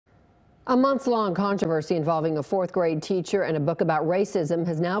A months-long controversy involving a fourth-grade teacher and a book about racism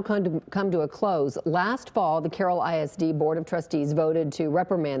has now come to a close. Last fall, the Carroll ISD Board of Trustees voted to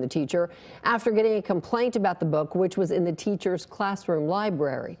reprimand the teacher after getting a complaint about the book, which was in the teacher's classroom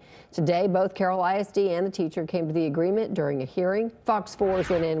library. Today, both Carroll ISD and the teacher came to the agreement during a hearing. Fox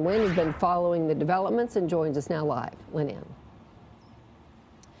 4's Lynn Wynn has been following the developments and joins us now live. Lynn.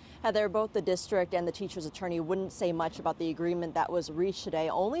 Heather, both the district and the teacher's attorney wouldn't say much about the agreement that was reached today,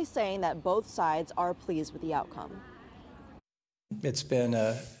 only saying that both sides are pleased with the outcome. It's been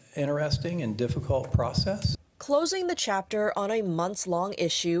an interesting and difficult process. Closing the chapter on a months-long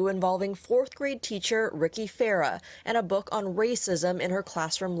issue involving fourth-grade teacher Ricky Farah and a book on racism in her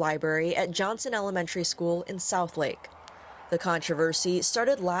classroom library at Johnson Elementary School in Southlake. The controversy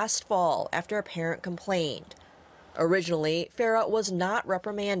started last fall after a parent complained. Originally, Farah was not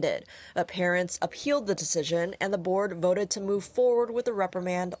reprimanded, but parents appealed the decision and the board voted to move forward with the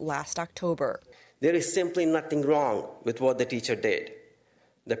reprimand last October. There is simply nothing wrong with what the teacher did.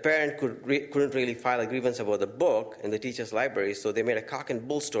 The parent couldn't really file a grievance about the book in the teacher's library, so they made a cock and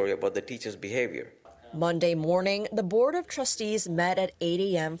bull story about the teacher's behavior. Monday morning, the Board of Trustees met at 8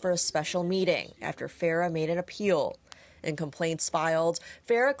 a.m. for a special meeting after Farah made an appeal. In complaints filed,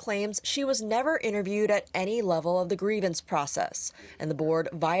 Farah claims she was never interviewed at any level of the grievance process, and the board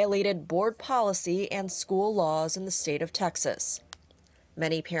violated board policy and school laws in the state of Texas.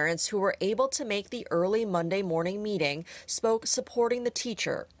 Many parents who were able to make the early Monday morning meeting spoke supporting the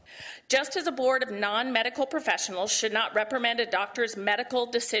teacher. Just as a board of non-medical professionals should not reprimand a doctor's medical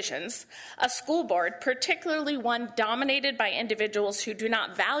decisions, a school board, particularly one dominated by individuals who do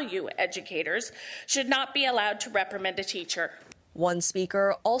not value educators, should not be allowed to reprimand a teacher. One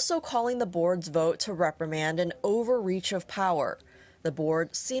speaker also calling the board's vote to reprimand an overreach of power. The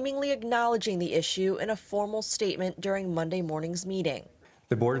board seemingly acknowledging the issue in a formal statement during Monday morning's meeting.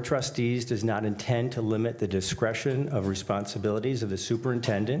 The Board of Trustees does not intend to limit the discretion of responsibilities of the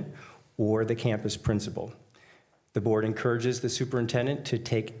superintendent or the campus principal. The board encourages the superintendent to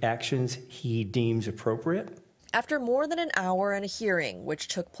take actions he deems appropriate. After more than an hour in a hearing, which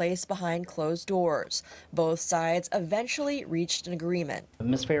took place behind closed doors, both sides eventually reached an agreement.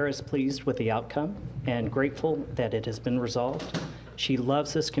 Ms. Farah is pleased with the outcome and grateful that it has been resolved. She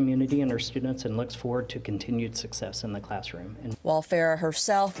loves this community and her students and looks forward to continued success in the classroom. While Farah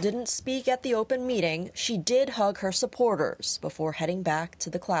herself didn't speak at the open meeting, she did hug her supporters before heading back to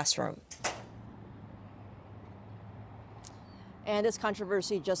the classroom. And this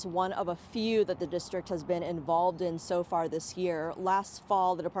controversy just one of a few that the district has been involved in so far this year. Last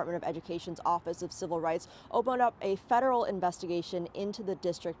fall, the Department of Education's Office of Civil Rights opened up a federal investigation into the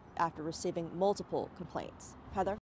district after receiving multiple complaints. Heather?